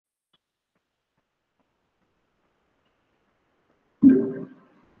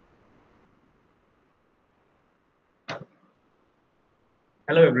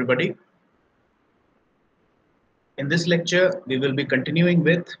Hello everybody. In this lecture, we will be continuing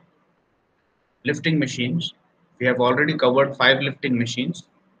with lifting machines. We have already covered 5 lifting machines,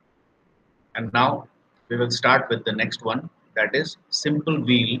 and now we will start with the next one, that is simple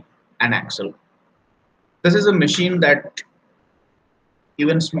wheel and axle. This is a machine that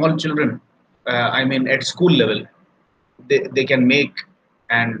even small children, at school level, they can make,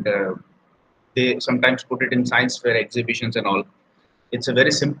 and they sometimes put it in science fair exhibitions and all. It's a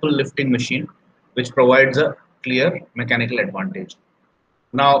very simple lifting machine which provides a clear mechanical advantage.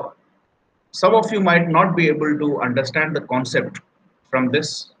 Now, some of you might not be able to understand the concept from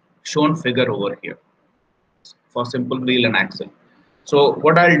this shown figure over here for simple wheel and axle. So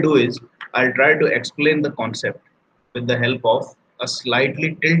what I'll do is I'll try to explain the concept with the help of a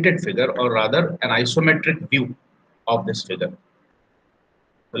slightly tilted figure, or rather an isometric view of this figure.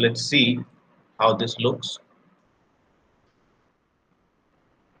 So let's see how this looks.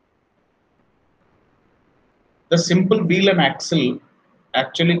 The simple wheel and axle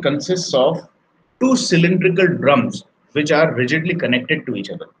actually consists of two cylindrical drums which are rigidly connected to each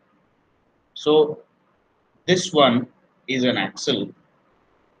other. So this one is an axle,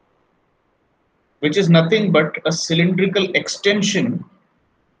 which is nothing but a cylindrical extension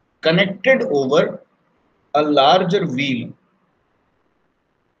connected over a larger wheel.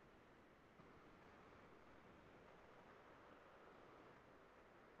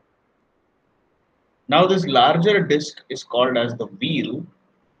 Now this larger disc is called as the wheel,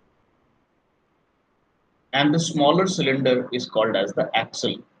 and the smaller cylinder is called as the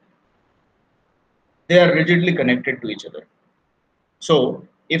axle. They are rigidly connected to each other. So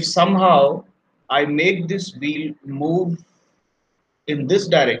if somehow I make this wheel move in this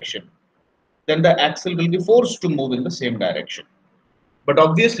direction, then the axle will be forced to move in the same direction. But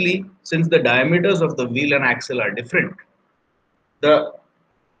obviously, since the diameters of the wheel and axle are different, the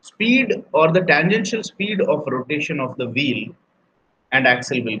speed or the tangential speed of rotation of the wheel and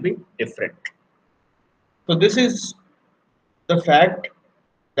axle will be different. So this is the fact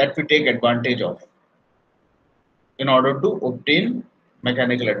that we take advantage of in order to obtain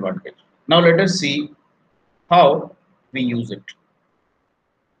mechanical advantage. Now let us see how we use it.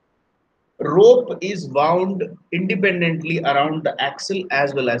 Rope is wound independently around the axle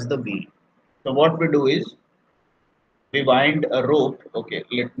as well as the wheel. So what we do is we wind a rope. Okay,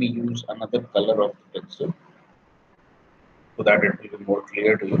 let me use another color of the pencil so that it will be more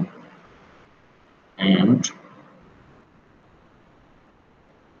clear to you. And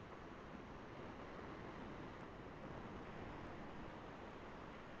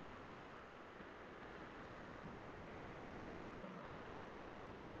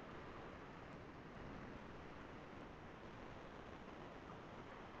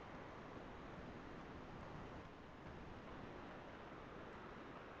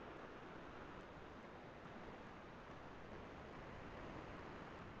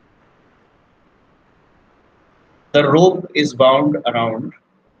the rope is wound around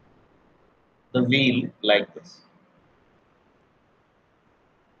the wheel like this.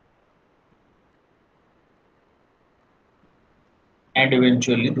 And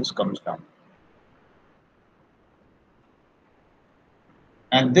eventually this comes down.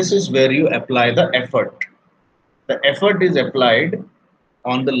 And this is where you apply the effort. The effort is applied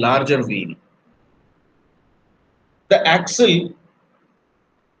on the larger wheel. The axle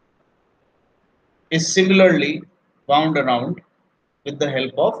is similarly wound around with the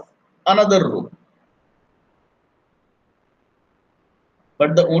help of another rope.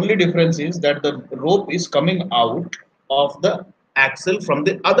 But the only difference is that the rope is coming out of the axle from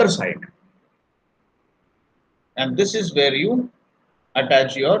the other side. And this is where you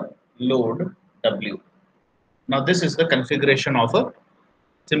attach your load W. Now this is the configuration of a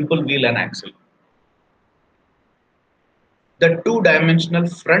simple wheel and axle. The two-dimensional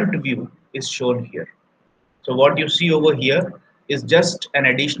front view is shown here. So what you see over here is just an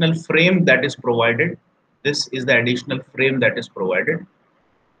additional frame that is provided. This is the additional frame that is provided.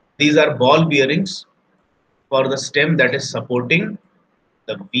 These are ball bearings for the stem that is supporting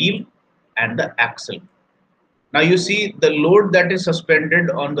the wheel and the axle. Now you see the load that is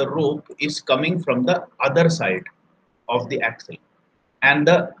suspended on the rope is coming from the other side of the axle, and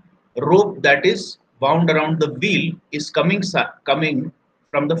the rope that is wound around the wheel is coming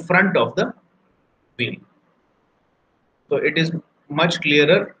from the front of the wheel. So it is much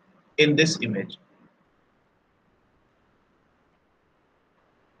clearer in this image.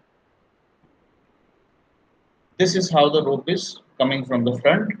 This is how the rope is coming from the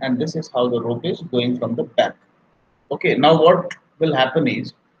front, and this is how the rope is going from the back. Okay, now what will happen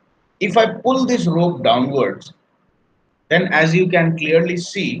is, if I pull this rope downwards, then as you can clearly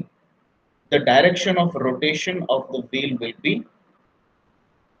see, the direction of rotation of the wheel will be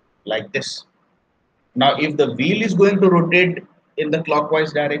like this. Now, if the wheel is going to rotate in the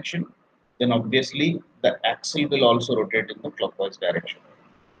clockwise direction, then obviously the axle will also rotate in the clockwise direction.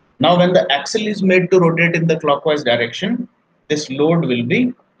 Now, when the axle is made to rotate in the clockwise direction, this load will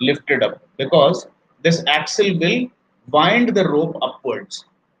be lifted up because this axle will wind the rope upwards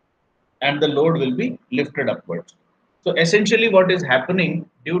and the load will be lifted upwards. So essentially what is happening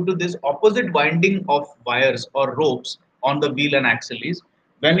due to this opposite winding of wires or ropes on the wheel and axle is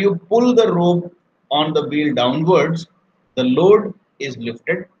when you pull the rope on the wheel downwards, the load is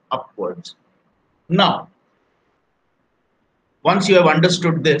lifted upwards. Now, once you have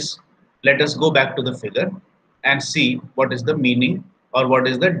understood this, let us go back to the figure and see what is the meaning or what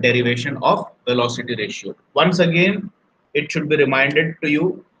is the derivation of velocity ratio. Once again, it should be reminded to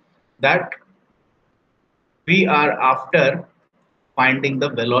you that we are after finding the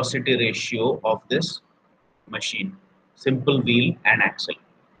velocity ratio of this machine, simple wheel and axle.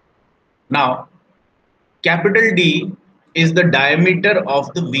 Now, capital D is the diameter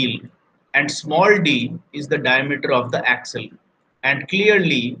of the wheel and small d is the diameter of the axle, and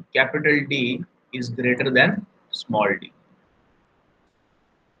clearly capital D is greater than small d.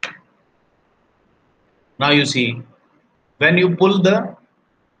 Now you see, when you pull the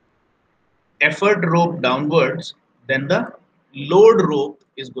effort rope downwards, then the load rope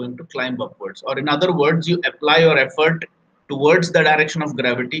is going to climb upwards. Or in other words, you apply your effort towards the direction of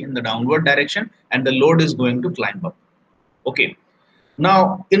gravity in the downward direction, and the load is going to climb up. Okay.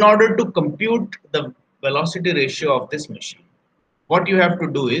 Now, in order to compute the velocity ratio of this machine, what you have to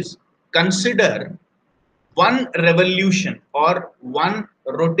do is consider one revolution or one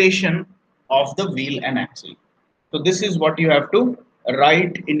rotation of the wheel and axle. So this is what you have to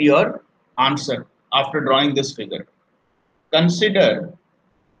write in your answer after drawing this figure. Consider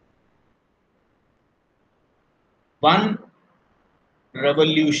one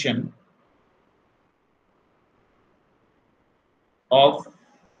revolution of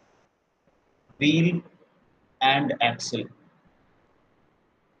wheel and axle.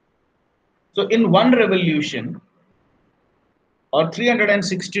 So in one revolution or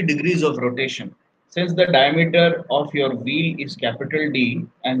 360 degrees of rotation, since the diameter of your wheel is capital D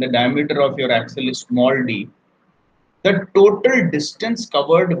and the diameter of your axle is small d, the total distance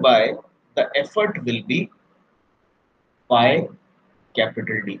covered by the effort will be pi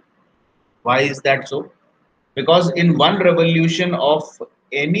capital D. Why is that so? Because in one revolution of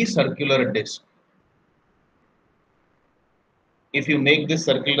any circular disc, if you make this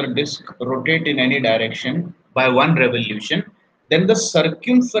circular disc rotate in any direction by one revolution, then the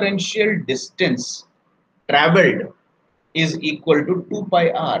circumferential distance traveled is equal to 2 pi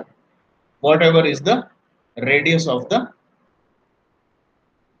r, whatever is the radius of the,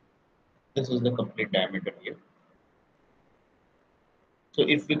 this is the complete diameter here. So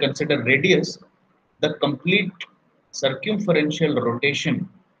if we consider radius, the complete circumferential rotation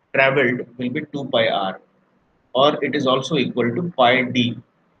traveled will be 2 pi r, or it is also equal to pi d,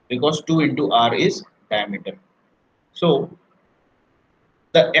 because 2 into r is diameter. So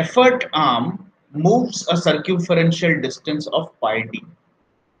the effort arm moves a circumferential distance of pi d,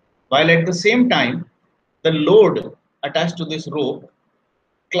 while at the same time the load attached to this rope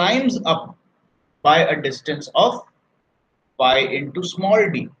climbs up by a distance of pi into small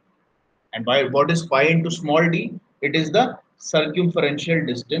d. And by what is pi into small d? It is the circumferential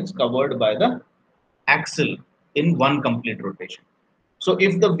distance covered by the axle in one complete rotation. So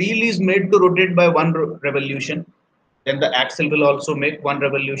if the wheel is made to rotate by one revolution, then the axle will also make one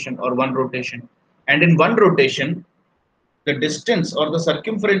revolution or one rotation. And in one rotation, the distance or the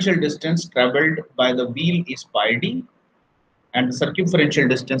circumferential distance traveled by the wheel is pi d, and the circumferential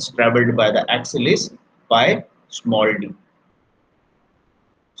distance traveled by the axle is pi small d.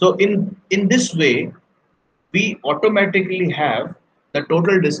 So in this way, we automatically have the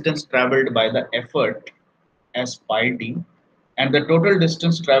total distance traveled by the effort as pi d and the total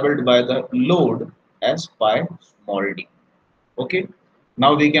distance traveled by the load as pi small d. Okay.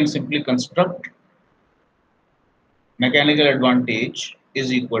 Now we can simply construct mechanical advantage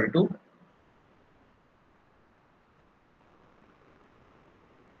is equal to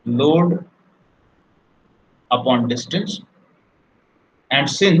load upon distance, and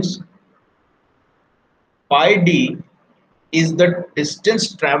since pi d is the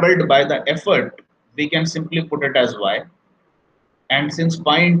distance traveled by the effort, we can simply put it as y, and since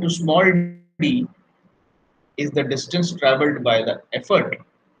pi into small d is the distance traveled by the effort,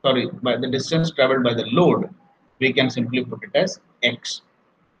 sorry, by the distance traveled by the load, we can simply put it as x.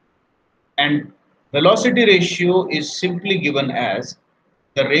 And Velocity ratio is simply given as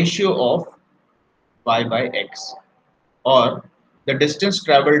the ratio of y by x, or the distance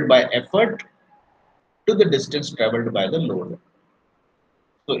traveled by effort to the distance traveled by the load.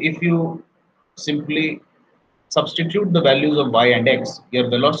 So if you simply substitute the values of y and x, your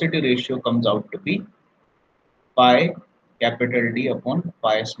velocity ratio comes out to be pi capital D upon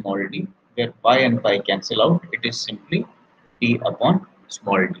pi small d, where pi and pi cancel out, it is simply d upon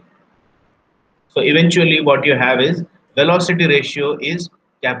small d. So eventually what you have is velocity ratio is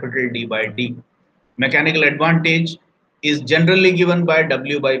capital D by D. Mechanical advantage is generally given by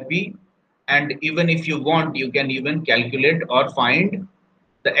W by P, and even if you want, you can even calculate or find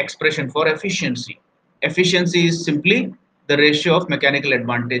the expression for efficiency. Efficiency is simply the ratio of mechanical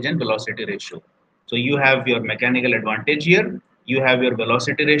advantage and velocity ratio. So you have your mechanical advantage here, you have your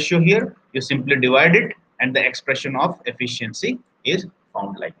velocity ratio here, you simply divide it, and the expression of efficiency is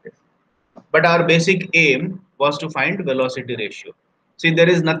found like this. But our basic aim was to find velocity ratio. See, there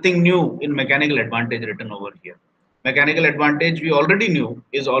is nothing new in mechanical advantage written over here. Mechanical advantage we already knew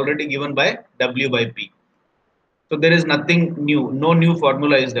is already given by W by P. So there is nothing new, no new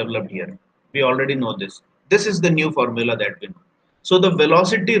formula is developed here. We already know this. This is the new formula that we know. So the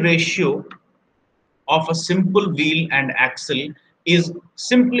velocity ratio of a simple wheel and axle is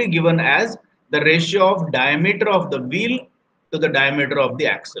simply given as the ratio of diameter of the wheel to the diameter of the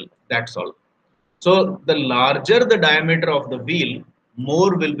axle. That's all. So the larger the diameter of the wheel,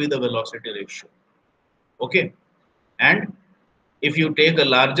 more will be the velocity ratio. Okay. And if you take a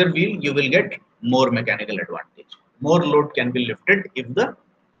larger wheel, you will get more mechanical advantage. More load can be lifted if the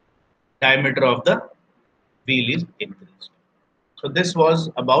diameter of the wheel is increased. So this was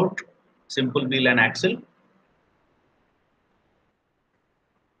about simple wheel and axle.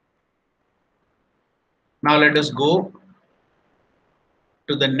 Now let us go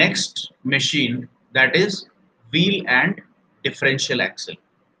to the next machine, that is wheel and differential axle.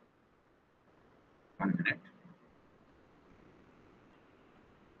 1 minute.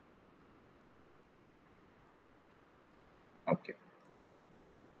 Okay.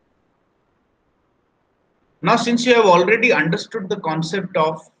 Now, since you have already understood the concept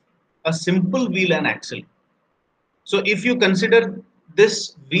of a simple wheel and axle, so if you consider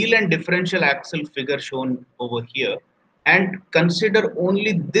this wheel and differential axle figure shown over here and consider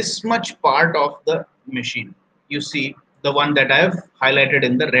only this much part of the machine, you see the one that I have highlighted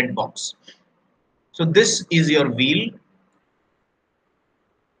in the red box. So this is your wheel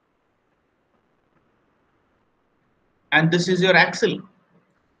and this is your axle.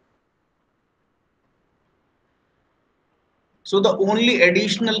 So the only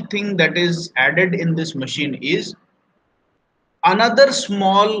additional thing that is added in this machine is another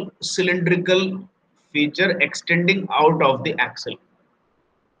small cylindrical feature extending out of the axle.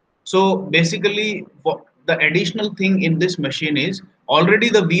 So basically, the additional thing in this machine is already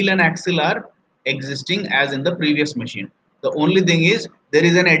the wheel and axle are existing as in the previous machine. The only thing is there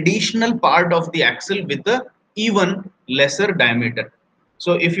is an additional part of the axle with a even lesser diameter.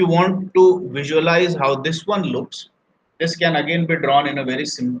 So if you want to visualize how this one looks, this can again be drawn in a very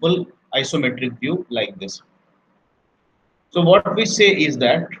simple isometric view like this. So what we say is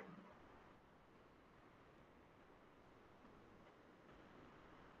that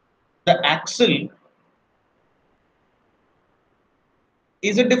the axle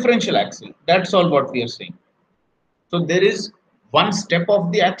is a differential axle. That's all what we are saying. So there is one step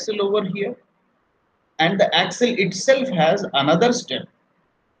of the axle over here, and the axle itself has another step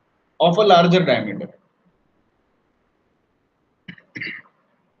of a larger diameter.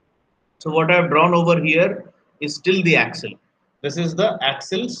 So what I have drawn over here is still the axle. This is the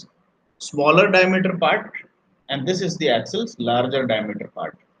axle's smaller diameter part, and this is the axle's larger diameter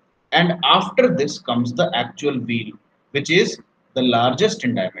part. And after this comes the actual wheel, which is the largest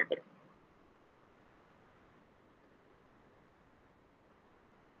in diameter.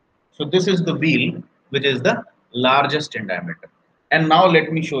 So this is the wheel, which is the largest in diameter. And now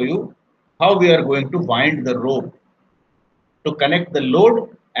let me show you how we are going to wind the rope to connect the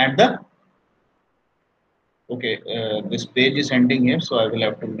load and the, okay, this page is ending here, so I will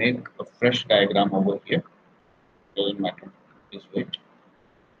have to make a fresh diagram over here. Doesn't matter. Just wait.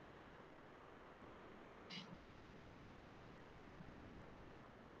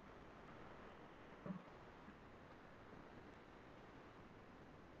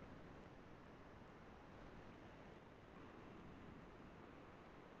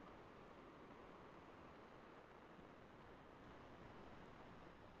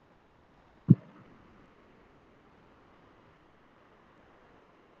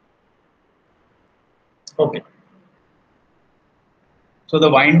 Okay. So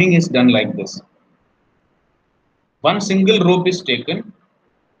the winding is done like this. One single rope is taken,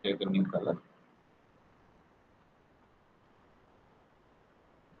 take a new color.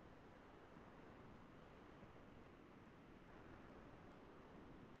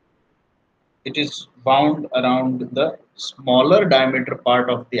 It is wound around the smaller diameter part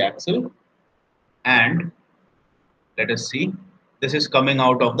of the axle, and let us see, this is coming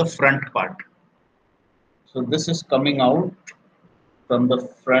out of the front part. So this is coming out from the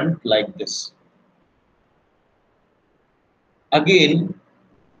front like this. Again,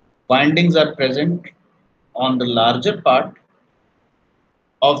 windings are present on the larger part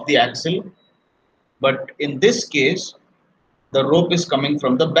of the axle, but in this case, the rope is coming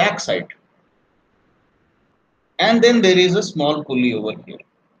from the back side. And then there is a small pulley over here.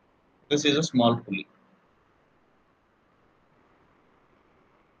 This is a small pulley.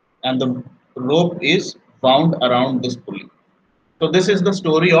 And the rope is wound around this pulley. So this is the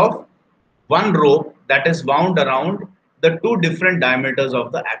story of one rope that is wound around the two different diameters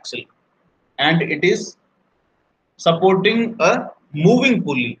of the axle. And it is supporting a moving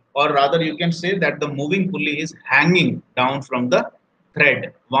pulley, or rather you can say that the moving pulley is hanging down from the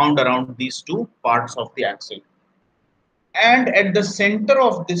thread wound around these two parts of the axle. And at the center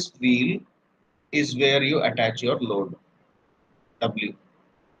of this wheel is where you attach your load, W.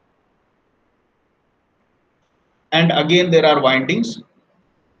 And again there are windings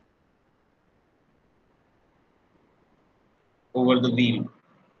over the wheel.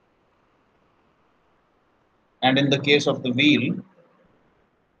 And in the case of the wheel,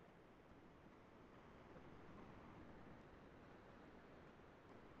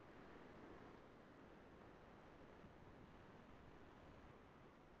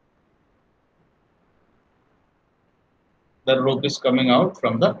 the rope is coming out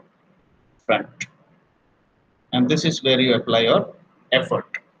from the front. And this is where you apply your effort.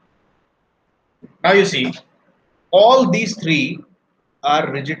 Now you see, all these three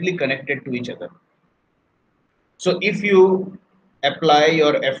are rigidly connected to each other. So if you apply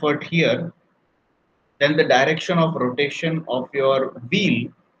your effort here, then the direction of rotation of your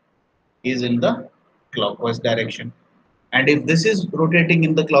wheel is in the clockwise direction. And if this is rotating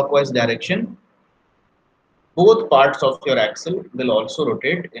in the clockwise direction, both parts of your axle will also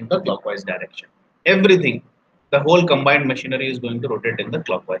rotate in the clockwise direction. Everything, the whole combined machinery is going to rotate in the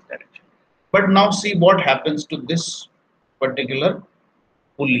clockwise direction. But now see what happens to this particular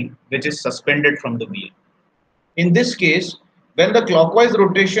pulley, which is suspended from the wheel. In this case, when the clockwise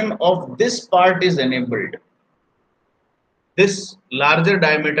rotation of this part is enabled, this larger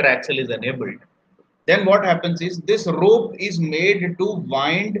diameter axle is enabled, then what happens is this rope is made to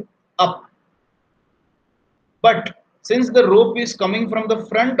wind up. But since the rope is coming from the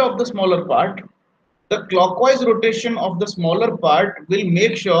front of the smaller part, the clockwise rotation of the smaller part will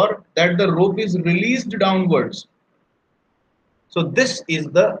make sure that the rope is released downwards. So this is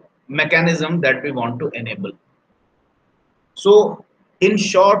the mechanism that we want to enable. So in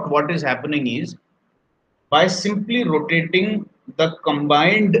short, what is happening is, by simply rotating the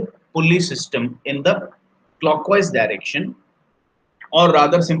combined pulley system in the clockwise direction, or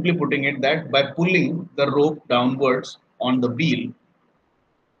rather simply putting it that by pulling the rope downwards on the wheel,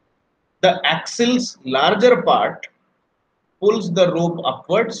 the axle's larger part pulls the rope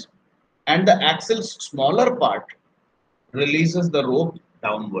upwards and the axle's smaller part releases the rope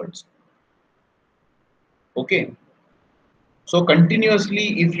downwards. Okay, so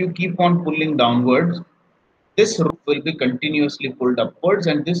continuously if you keep on pulling downwards, this rope will be continuously pulled upwards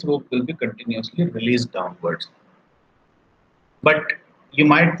and this rope will be continuously released downwards. But you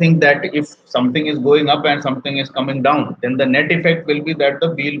might think that if something is going up and something is coming down, then the net effect will be that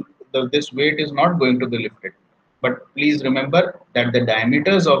the wheel, this weight is not going to be lifted. But please remember that the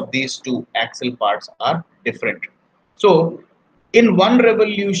diameters of these two axle parts are different. So in one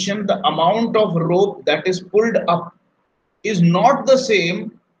revolution, the amount of rope that is pulled up is not the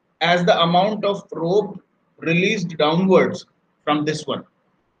same as the amount of rope released downwards from this one.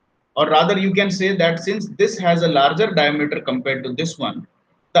 Or rather you can say that since this has a larger diameter compared to this one,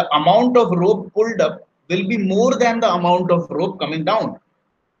 the amount of rope pulled up will be more than the amount of rope coming down.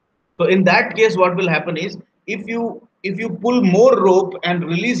 So in that case, what will happen is, if you pull more rope and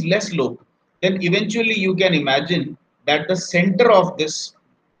release less rope, then eventually you can imagine that the center of this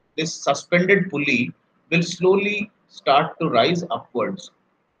suspended pulley will slowly start to rise upwards.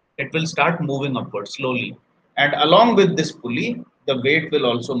 It will start moving upwards slowly, and along with this pulley, the weight will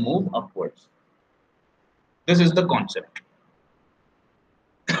also move upwards. This is the concept.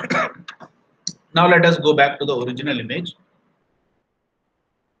 Now let us go back to the original image.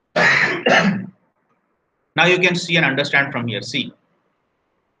 Now you can see and understand from here. See,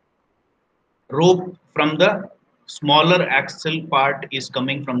 rope from the smaller axle part is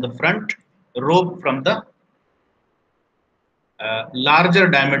coming from the front, rope from the larger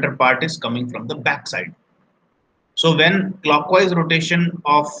diameter part is coming from the back side. So when clockwise rotation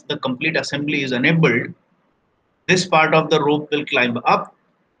of the complete assembly is enabled, this part of the rope will climb up,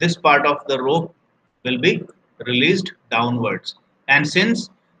 this part of the rope will be released downwards. And since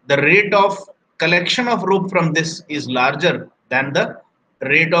the rate of collection of rope from this is larger than the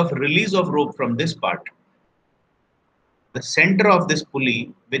rate of release of rope from this part, the center of this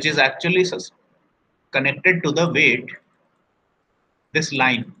pulley, which is actually connected to the weight, this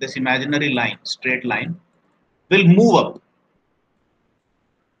line, this imaginary line, straight line, will move up.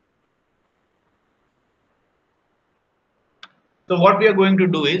 So what we are going to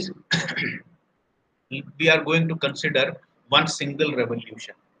do is we are going to consider one single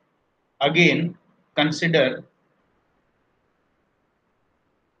revolution. Again, consider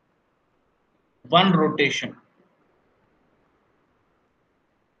one rotation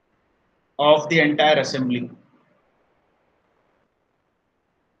of the entire assembly.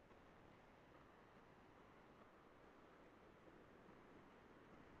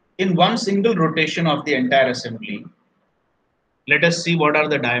 In one single rotation of the entire assembly, let us see what are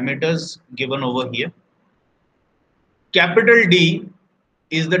the diameters given over here. Capital D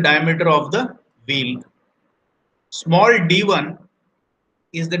is the diameter of the wheel. Small d1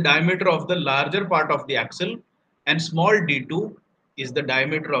 is the diameter of the larger part of the axle, and small d2 is the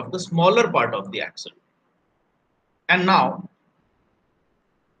diameter of the smaller part of the axle. And now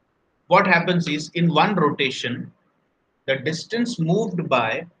what happens is, in one rotation, the distance moved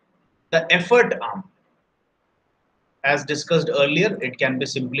by the effort arm, as discussed earlier, it can be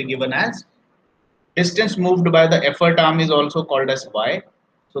simply given as distance moved by the effort arm is also called as y.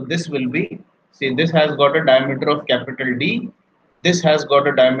 So this will be, see, this has got a diameter of capital D, this has got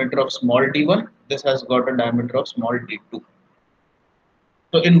a diameter of small d1, this has got a diameter of small d2.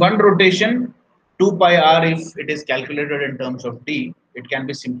 So in one rotation, 2 pi r, if it is calculated in terms of d, it can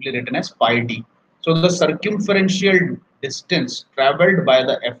be simply written as pi d. So the circumferential distance traveled by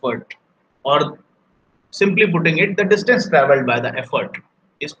the effort, or simply putting it, the distance traveled by the effort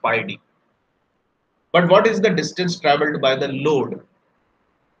is pi d. But what is the distance traveled by the load?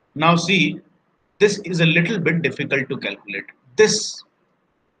 Now see, this is a little bit difficult to calculate. This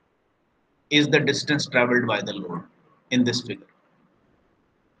is the distance traveled by the load in this figure.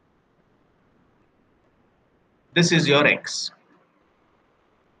 This is your x.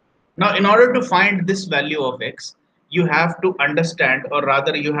 Now, in order to find this value of x, you have to understand, or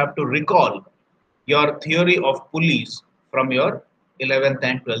rather you have to recall your theory of pulleys from your 11th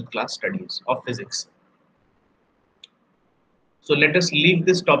and 12th class studies of physics. So let us leave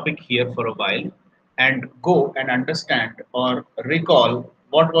this topic here for a while and go and understand or recall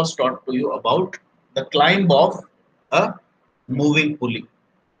what was taught to you about the climb of a moving pulley.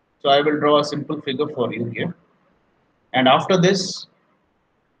 So I will draw a simple figure for you here. And after this,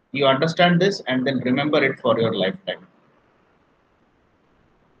 you understand this and then remember it for your lifetime.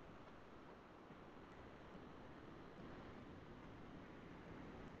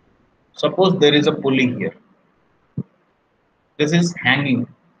 Suppose there is a pulley here. This is hanging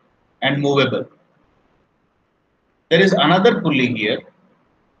and movable. There is another pulley here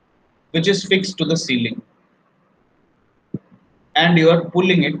which is fixed to the ceiling, and you are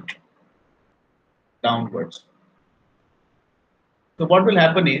pulling it downwards. So what will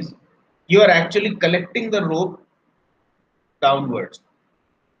happen is, you are actually collecting the rope downwards.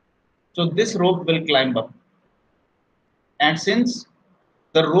 So this rope will climb up. And since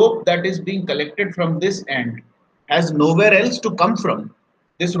the rope that is being collected from this end has nowhere else to come from,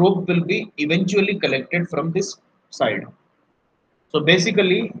 this rope will be eventually collected from this side. So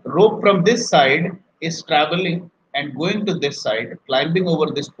basically, rope from this side is traveling and going to this side, climbing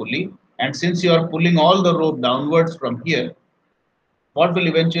over this pulley. And since you are pulling all the rope downwards from here, what will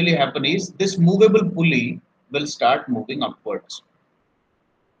eventually happen is, this movable pulley will start moving upwards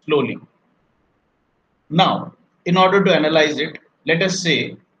slowly. Now, in order to analyze it, let us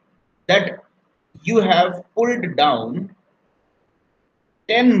say that you have pulled down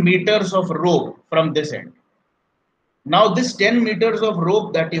 10 meters of rope from this end. Now, this 10 meters of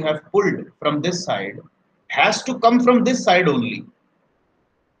rope that you have pulled from this side has to come from this side only.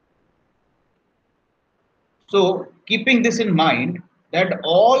 So, keeping this in mind, that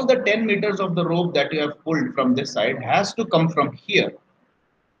all the 10 meters of the rope that you have pulled from this side has to come from here.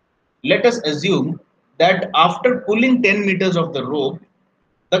 Let us assume that after pulling 10 meters of the rope,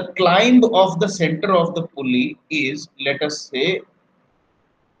 the climb of the center of the pulley is, let us say,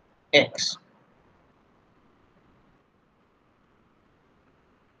 x.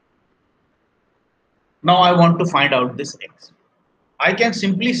 Now I want to find out this x. I can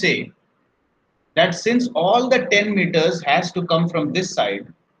simply say that since all the 10 meters has to come from this side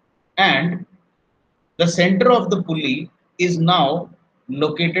and the center of the pulley is now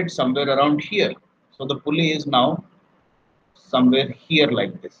located somewhere around here. So the pulley is now somewhere here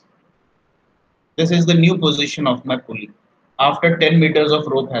like this. This is the new position of my pulley after 10 meters of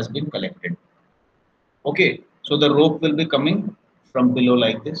rope has been collected. Okay, so the rope will be coming from below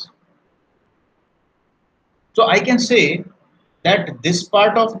like this. So I can say that this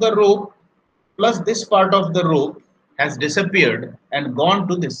part of the rope plus this part of the rope has disappeared and gone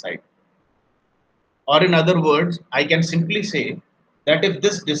to this side. Or in other words, I can simply say that if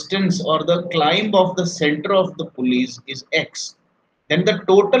this distance or the climb of the center of the pulleys is x, then the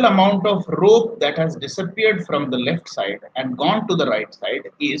total amount of rope that has disappeared from the left side and gone to the right side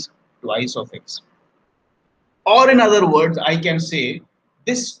is twice of x. Or in other words, I can say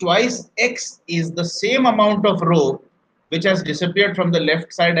this twice x is the same amount of rope which has disappeared from the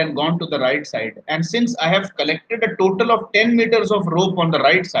left side and gone to the right side. And since I have collected a total of 10 meters of rope on the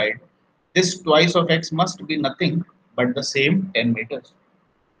right side, this twice of x must be nothing but the same 10 meters.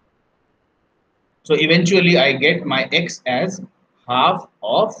 So eventually I get my x as half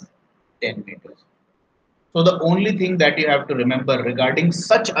of 10 meters. So the only thing that you have to remember regarding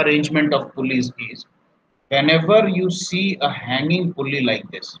such arrangement of pulleys is whenever you see a hanging pulley like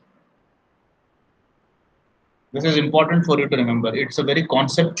this is important for you to remember. It's a very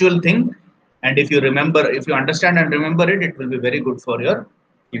conceptual thing. And if you remember, if you understand and remember it, it will be very good for your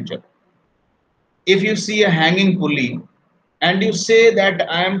future. If you see a hanging pulley and you say that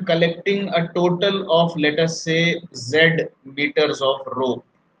I am collecting a total of, let us say, Z meters of rope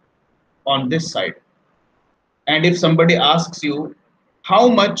on this side. And if somebody asks you, how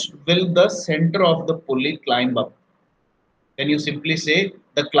much will the center of the pulley climb up? Then you simply say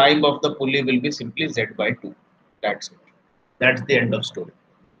the climb of the pulley will be simply Z by 2. That's it. That's the end of story.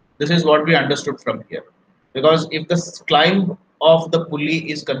 This is what we understood from here. Because if the climb of the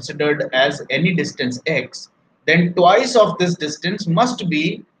pulley is considered as any distance x, then twice of this distance must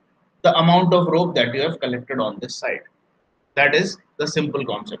be the amount of rope that you have collected on this side. That is the simple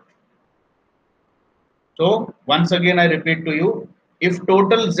concept. So once again I repeat to you, if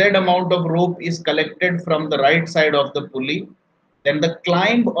total Z amount of rope is collected from the right side of the pulley, then the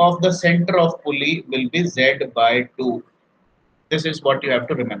climb of the center of pulley will be Z by 2. This is what you have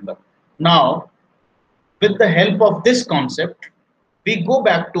to remember. Now, with the help of this concept, we go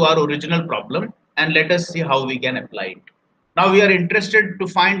back to our original problem and let us see how we can apply it. Now we are interested to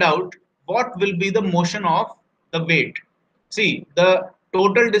find out what will be the motion of the weight. See, the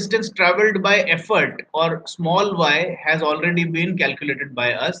total distance traveled by effort or small y has already been calculated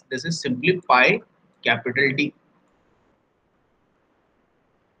by us. This is simply pi capital D.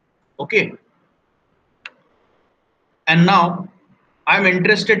 Okay. And now I'm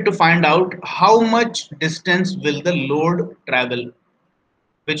interested to find out how much distance will the load travel,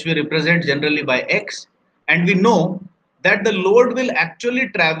 which we represent generally by x, and we know that the load will actually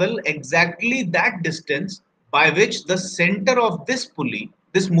travel exactly that distance by which the center of this pulley,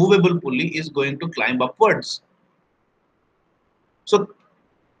 this movable pulley, is going to climb upwards. So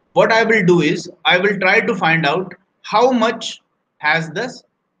what I will do is I will try to find out how much has this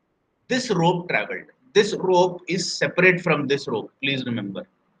rope traveled. This rope is separate from this rope, please remember.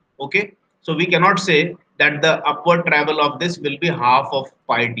 Okay, so we cannot say that the upward travel of this will be half of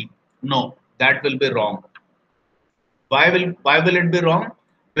pi d. No, that will be wrong. Why will it be wrong?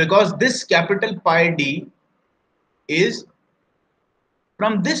 Because this capital pi d is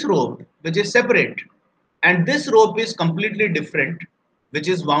from this rope, which is separate, and this rope is completely different, which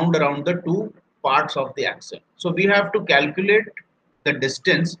is wound around the two parts of the axle. So we have to calculate the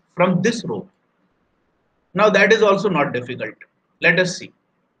distance from this rope. Now that is also not difficult. Let us see.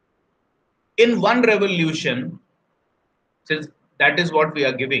 In one revolution, since that is what we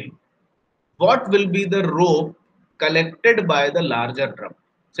are giving, what will be the rope collected by the larger drum?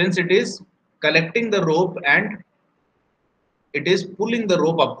 Since it is collecting the rope and it is pulling the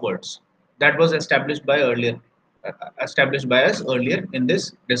rope upwards. That was established by us earlier in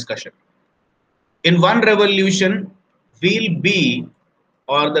this discussion. In one revolution, wheel B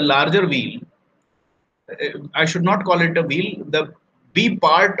or the larger wheel, I should not call it a wheel, the B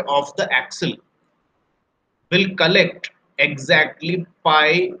part of the axle will collect exactly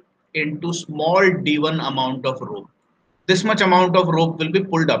pi into small d1 amount of rope. This much amount of rope will be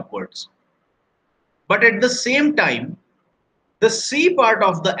pulled upwards. But at the same time, the C part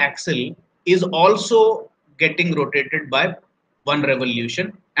of the axle is also getting rotated by one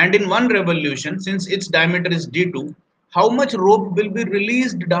revolution. And in one revolution, since its diameter is d2, how much rope will be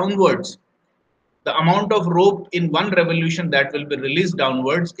released downwards? The amount of rope in one revolution that will be released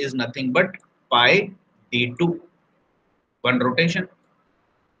downwards is nothing but pi d2, one rotation.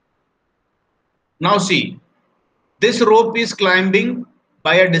 Now see, this rope is climbing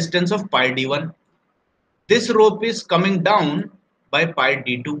by a distance of pi d1. This rope is coming down by pi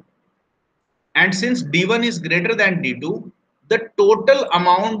d2. And since d1 is greater than d2, the total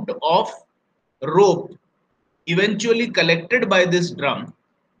amount of rope eventually collected by this drum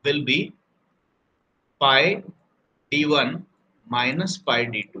will be pi d1 minus pi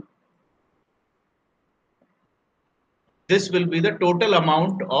d2. This will be the total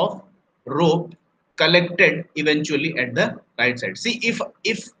amount of rope collected eventually at the right side. See,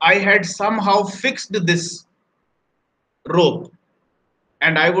 if I had somehow fixed this rope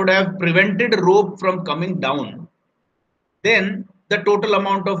and I would have prevented rope from coming down, then the total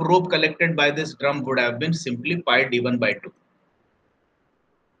amount of rope collected by this drum would have been simply pi d1 by 2.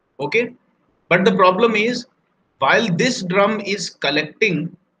 Okay, but the problem is, while this drum is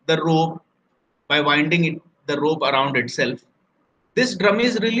collecting the rope by winding the rope around itself, this drum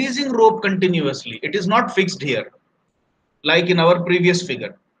is releasing rope continuously. It is not fixed here like in our previous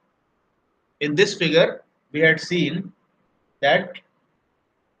figure. In this figure we had seen that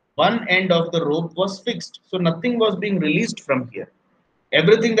one end of the rope was fixed, so nothing was being released from here.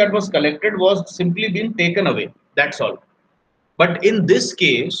 Everything that was collected was simply being taken away, that's all. But in this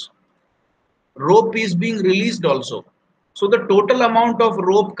case, rope is being released also. So the total amount of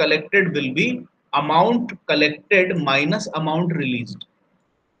rope collected will be amount collected minus amount released.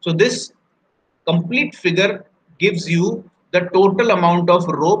 So this complete figure gives you the total amount of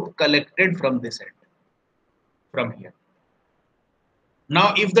rope collected from this end, from here.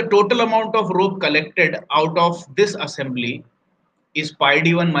 Now, if the total amount of rope collected out of this assembly is pi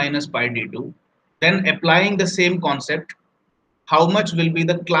d1 minus pi d2, then applying the same concept, how much will be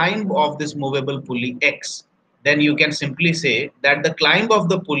the climb of this movable pulley X? Then you can simply say that the climb of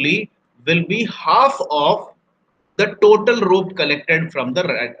the pulley will be half of the total rope collected from the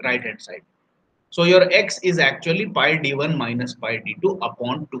right hand side. So your X is actually pi d1 minus pi d2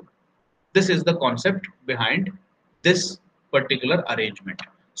 upon 2. This is the concept behind this particular arrangement.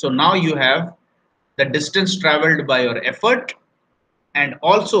 So now you have the distance traveled by your effort and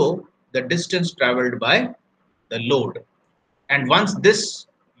also the distance traveled by the load. And once this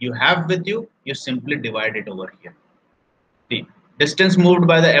you have with you, you simply divide it over here. The distance moved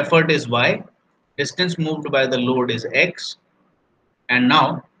by the effort is y, distance moved by the load is x, and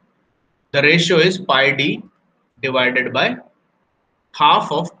now the ratio is pi d divided by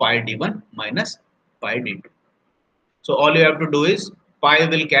half of pi d1 minus pi d2. So all you have to do is pi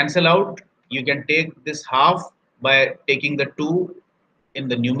will cancel out. You can take this half by taking the 2 in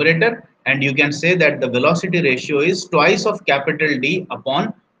the numerator, and you can say that the velocity ratio is twice of capital D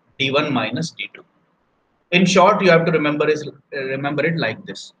upon d1 minus d2. In short, you have to remember it like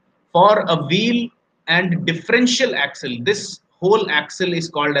this. For a wheel and differential axle, this whole axle is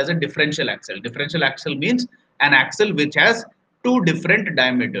called as a differential axle. Differential axle means an axle which has two different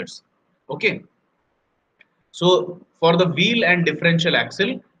diameters. Okay. So for the wheel and differential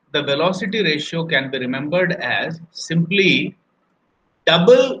axle, the velocity ratio can be remembered as simply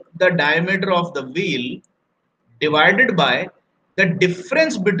double the diameter of the wheel divided by the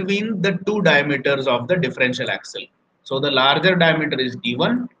difference between the two diameters of the differential axle. So the larger diameter is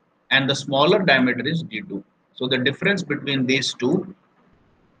d1 and the smaller diameter is d2. So the difference between these two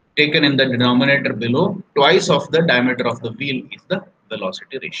taken in the denominator below, twice of the diameter of the wheel is the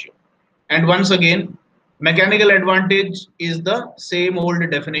velocity ratio. And once again, mechanical advantage is the same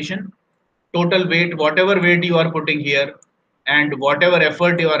old definition. Total weight, whatever weight you are putting here and whatever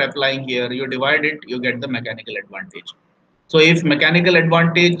effort you are applying here, you divide it, you get the mechanical advantage. So if mechanical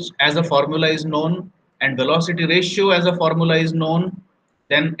advantage as a formula is known and velocity ratio as a formula is known,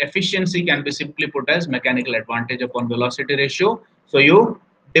 then efficiency can be simply put as mechanical advantage upon velocity ratio. So you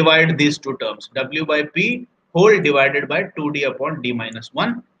divide these two terms, W by P whole divided by 2D upon D minus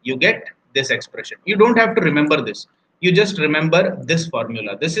 1, you get this expression. You don't have to remember this. You just remember this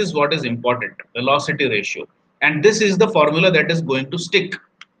formula. This is what is important, velocity ratio. And this is the formula that is going to stick.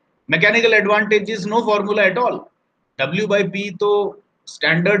 Mechanical advantage is no formula at all. W by P तो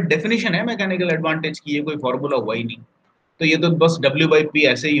standard definition है mechanical advantage की, ये कोई formula हुआ ही नहीं, तो ये तो बस W by P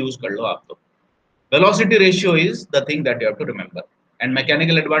ऐसे ही यूज कर लो आप तो. Velocity ratio is the thing that you have to remember, and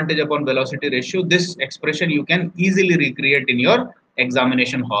mechanical advantage upon velocity ratio, this expression you can easily recreate in your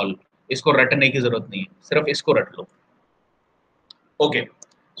examination hall. इसको रटने की जरूरत नहीं है, सिर्फ इसको रट लो. Okay,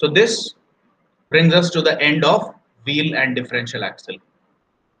 so this brings us to the end of wheel and differential axle.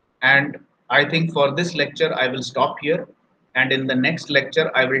 And I think for this lecture I will stop here, and in the next lecture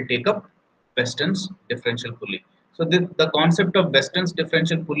I will take up Weston's differential pulley. So the concept of Weston's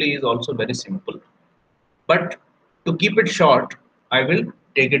differential pulley is also very simple. But to keep it short, I will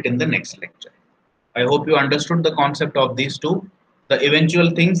take it in the next lecture. I hope you understood the concept of these two. The eventual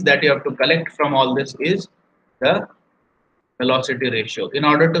things that you have to collect from all this is the velocity ratio. In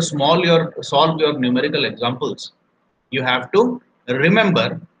order to solve your numerical examples, you have to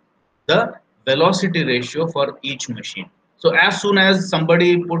remember the velocity ratio for each machine. So as soon as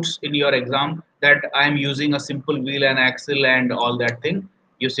somebody puts in your exam that I am using a simple wheel and axle and all that thing,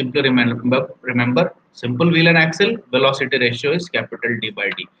 you simply remember simple wheel and axle velocity ratio is capital D by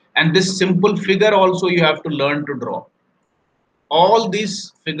D. And this simple figure also you have to learn to draw. All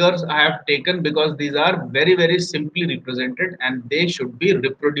these figures I have taken because these are very simply represented and they should be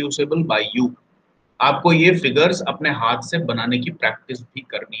reproducible by you. आपको ये figures अपने हाथ से बनाने की practice भी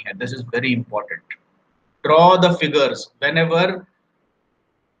करनी है. This is very important. Draw the figures whenever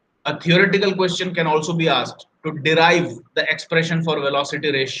a theoretical question can also be asked to derive the expression for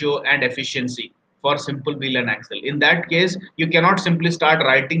velocity ratio and efficiency for simple wheel and axle. In that case, you cannot simply start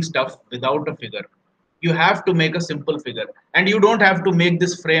writing stuff without a figure. You have to make a simple figure, and you don't have to make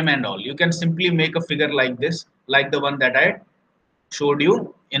this frame and all. You can simply make a figure like this, like the one that I showed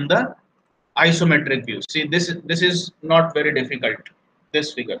you in the isometric view. See, this is not very difficult.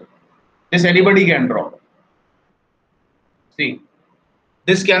 This figure, this anybody can draw. See,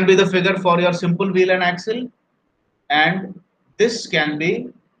 this can be the figure for your simple wheel and axle, and this can be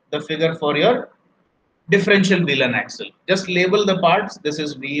the figure for your differential wheel and axle. Just label the parts. This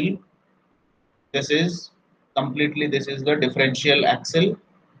is wheel, this is this is the differential axle,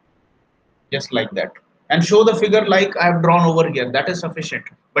 just like that. And show the figure like I have drawn over here. That is sufficient.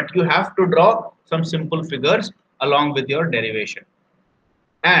 But you have to draw some simple figures along with your derivation.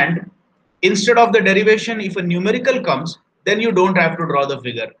 And instead of the derivation, if a numerical comes, then you don't have to draw the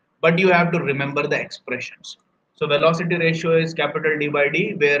figure, but you have to remember the expressions. So velocity ratio is capital D by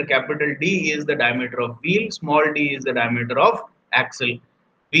D, where capital D is the diameter of wheel, small d is the diameter of axle.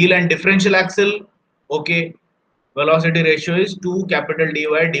 Wheel and differential axle, okay, velocity ratio is 2 capital D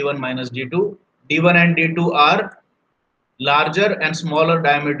by D1 minus D2. D1 and D2 are larger and smaller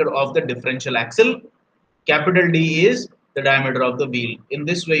diameter of the differential axle. Capital D is the diameter of the wheel. In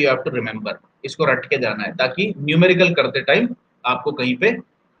this way you have to remember. इसको रट के जाना है ताकि numerical करते time आपको कहीं पे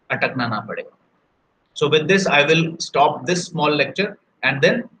अटकना ना पड़े. So with this I will stop this small lecture, and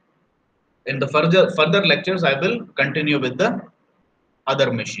then in the further lectures I will continue with the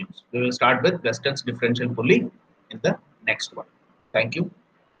other machines. We will start with Weston's differential pulley in the next one. Thank you.